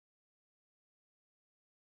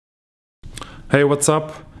Hey, what's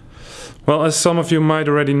up? Well, as some of you might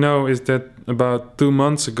already know, is that about 2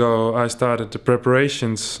 months ago I started the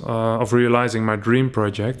preparations of realizing my dream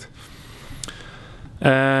project.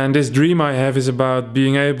 And this dream I have is about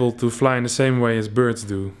being able to fly in the same way as birds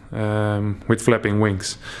do, with flapping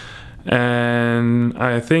wings. And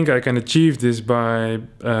I think I can achieve this by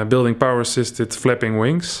building power-assisted flapping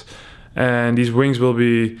wings. And these wings will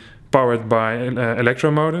be powered by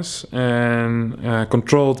electromotors and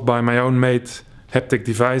controlled by my own made haptic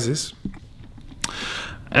devices.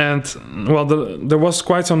 And well, there was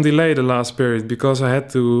quite some delay the last period because I had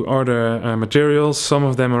to order materials. Some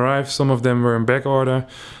of them arrived, some of them were in back order.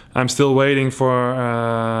 I'm still waiting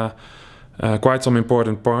for quite some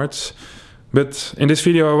important parts. But in this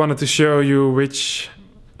video I wanted to show you which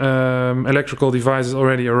electrical devices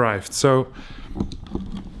already arrived. So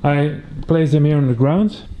I placed them here on the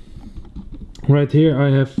ground. Right here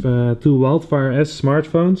I have two Wildfire S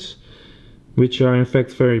smartphones, which are in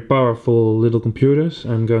fact very powerful little computers.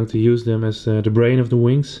 I'm going to use them as the brain of the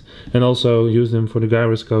wings, and also use them for the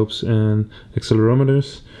gyroscopes and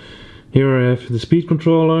accelerometers. Here I have the speed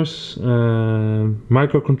controllers,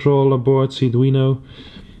 microcontroller board, Arduino,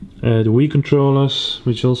 the Wii controllers,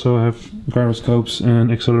 which also have gyroscopes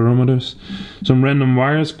and accelerometers, some random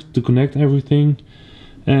wires to connect everything,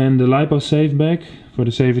 and the LiPo safe bag for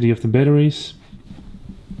the safety of the batteries.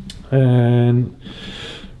 And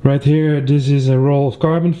right here, this is a roll of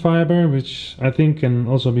carbon fiber, which I think can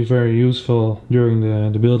also be very useful during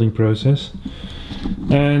the building process.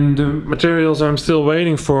 And the materials I'm still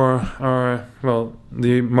waiting for are, well,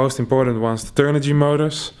 the most important ones, the Turnigy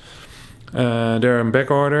motors. They're in back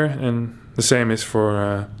order, and the same is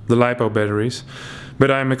for the LiPo batteries. But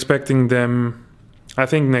I'm expecting them, I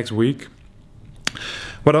think, next week.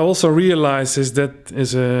 What I also realized is that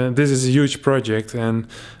this is a huge project, and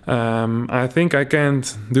I think I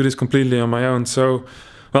can't do this completely on my own. So,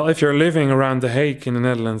 well, if you're living around The Hague in the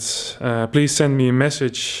Netherlands, please send me a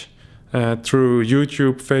message through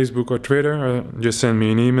YouTube, Facebook or Twitter, or just send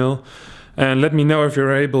me an email. And let me know if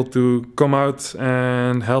you're able to come out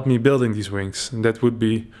and help me building these wings. That would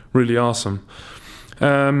be really awesome.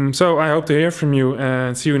 So I hope to hear from you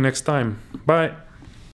and see you next time. Bye!